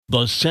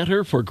The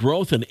Center for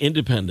Growth and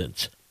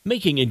Independence,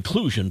 making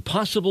inclusion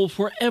possible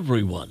for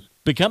everyone.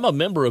 Become a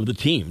member of the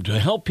team to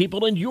help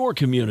people in your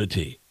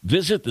community.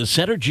 Visit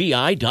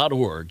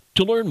thecentergi.org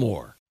to learn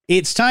more.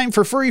 It's time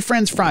for Furry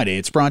Friends Friday.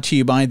 It's brought to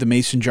you by the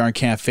Mason Jar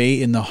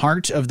Cafe in the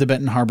heart of the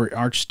Benton Harbor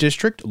Arts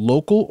District.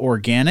 Local,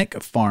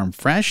 organic, farm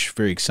fresh.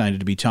 Very excited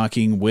to be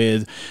talking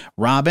with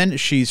Robin.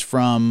 She's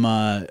from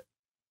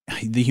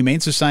the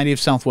Humane Society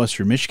of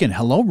Southwestern Michigan.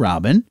 Hello,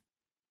 Robin.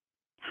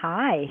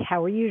 Hi,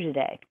 how are you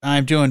today?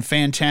 I'm doing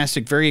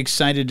fantastic. Very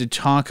excited to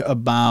talk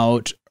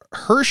about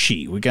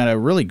Hershey. We got a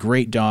really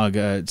great dog.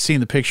 Seeing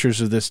the pictures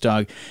of this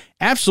dog,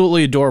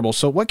 absolutely adorable.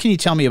 So what can you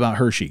tell me about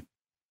Hershey?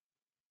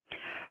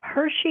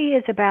 Hershey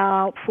is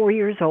about 4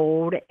 years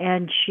old,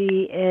 and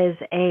she is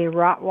a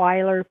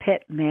Rottweiler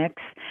pit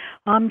mix.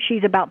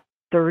 She's about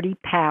 30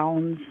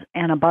 pounds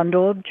and a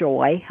bundle of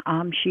joy.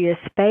 She is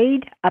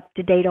spayed, up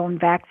to date on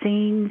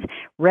vaccines,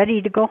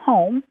 ready to go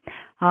home.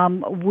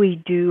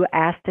 We do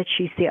ask that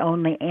she's the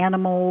only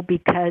animal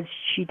because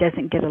she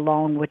doesn't get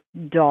along with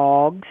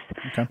dogs,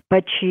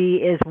 but she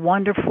is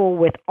wonderful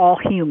with all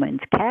humans.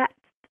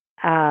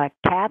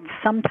 Cats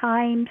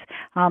sometimes,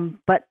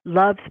 but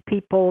loves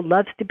people,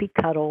 loves to be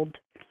cuddled,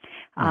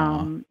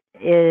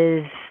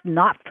 is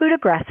not food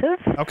aggressive.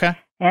 Okay.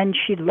 And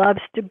she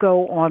loves to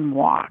go on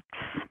walks.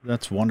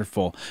 That's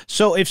wonderful.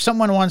 So if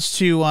someone wants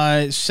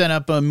to set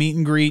up a meet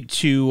and greet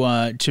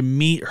to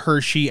meet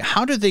Hershey,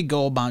 how do they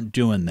go about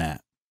doing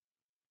that?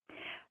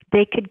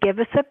 They could give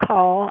us a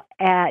call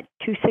at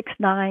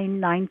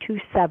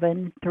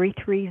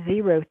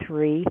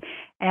 269-927-3303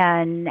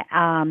 and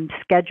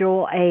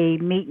schedule a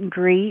meet and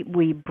greet.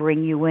 We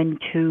bring you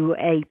into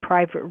a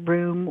private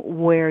room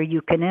where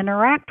you can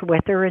interact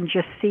with her and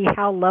just see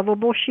how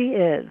lovable she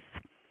is.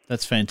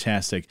 That's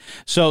fantastic.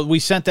 So we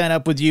set that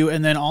up with you,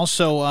 and then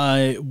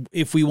also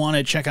if we want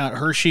to check out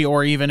Hershey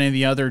or even any of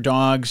the other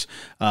dogs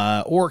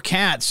or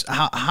cats,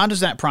 how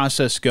does that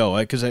process go?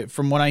 Because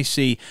from what I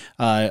see,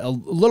 a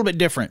little bit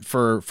different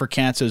for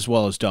cats as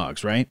well as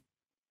dogs, right?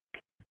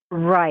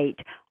 Right.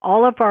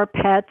 All of our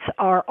pets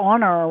are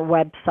on our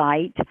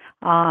website,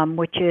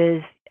 which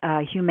is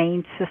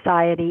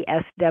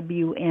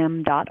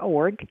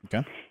humanesocietyswm.org.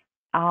 Okay.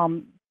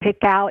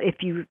 Pick out, if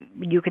you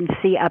can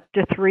see up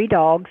to 3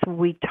 dogs.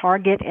 We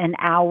target an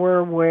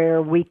hour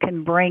where we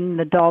can bring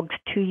the dogs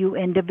to you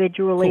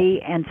individually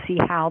and see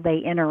how they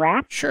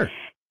interact. Sure.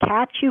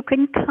 Cats, you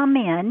can come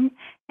in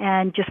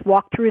and just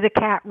walk through the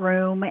cat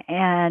room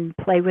and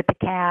play with the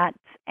cats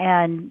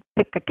and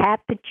pick a cat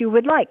that you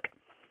would like.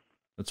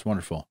 That's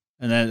wonderful.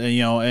 And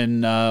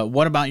then,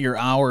 what about your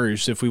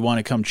hours if we want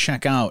to come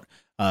check out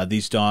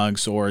these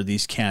dogs or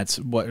these cats?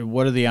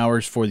 What are the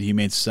hours for the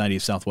Humane Society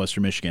of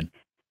Southwestern Michigan?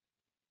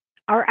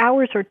 Our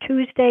hours are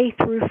Tuesday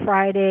through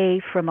Friday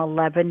from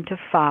 11 to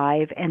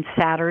 5 and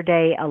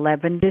Saturday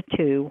 11 to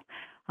 2.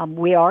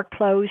 We are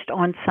closed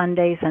on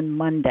Sundays and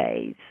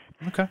Mondays.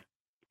 Okay.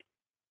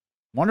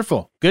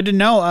 Wonderful. Good to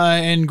know,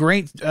 and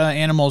great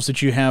animals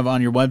that you have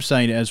on your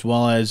website, as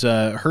well as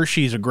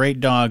Hershey's a great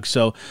dog,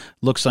 so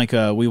looks like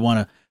we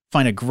want to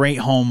find a great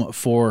home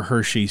for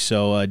Hershey.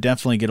 So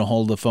definitely get a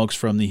hold of the folks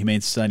from the Humane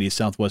Society of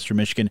Southwestern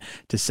Michigan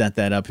to set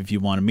that up if you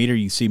want to meet her.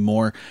 You can see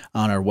more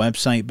on our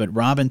website. But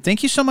Robin,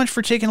 thank you so much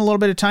for taking a little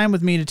bit of time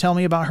with me to tell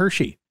me about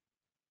Hershey.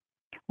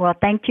 Well,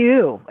 thank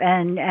you.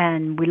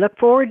 And we look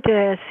forward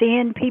to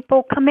seeing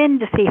people come in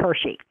to see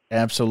Hershey.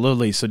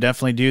 Absolutely. So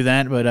definitely do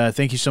that. But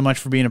thank you so much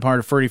for being a part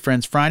of Furry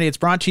Friends Friday. It's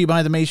brought to you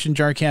by the Mason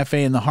Jar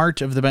Cafe in the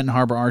heart of the Benton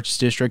Harbor Arts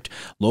District.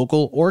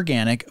 Local,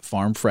 organic,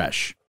 farm fresh.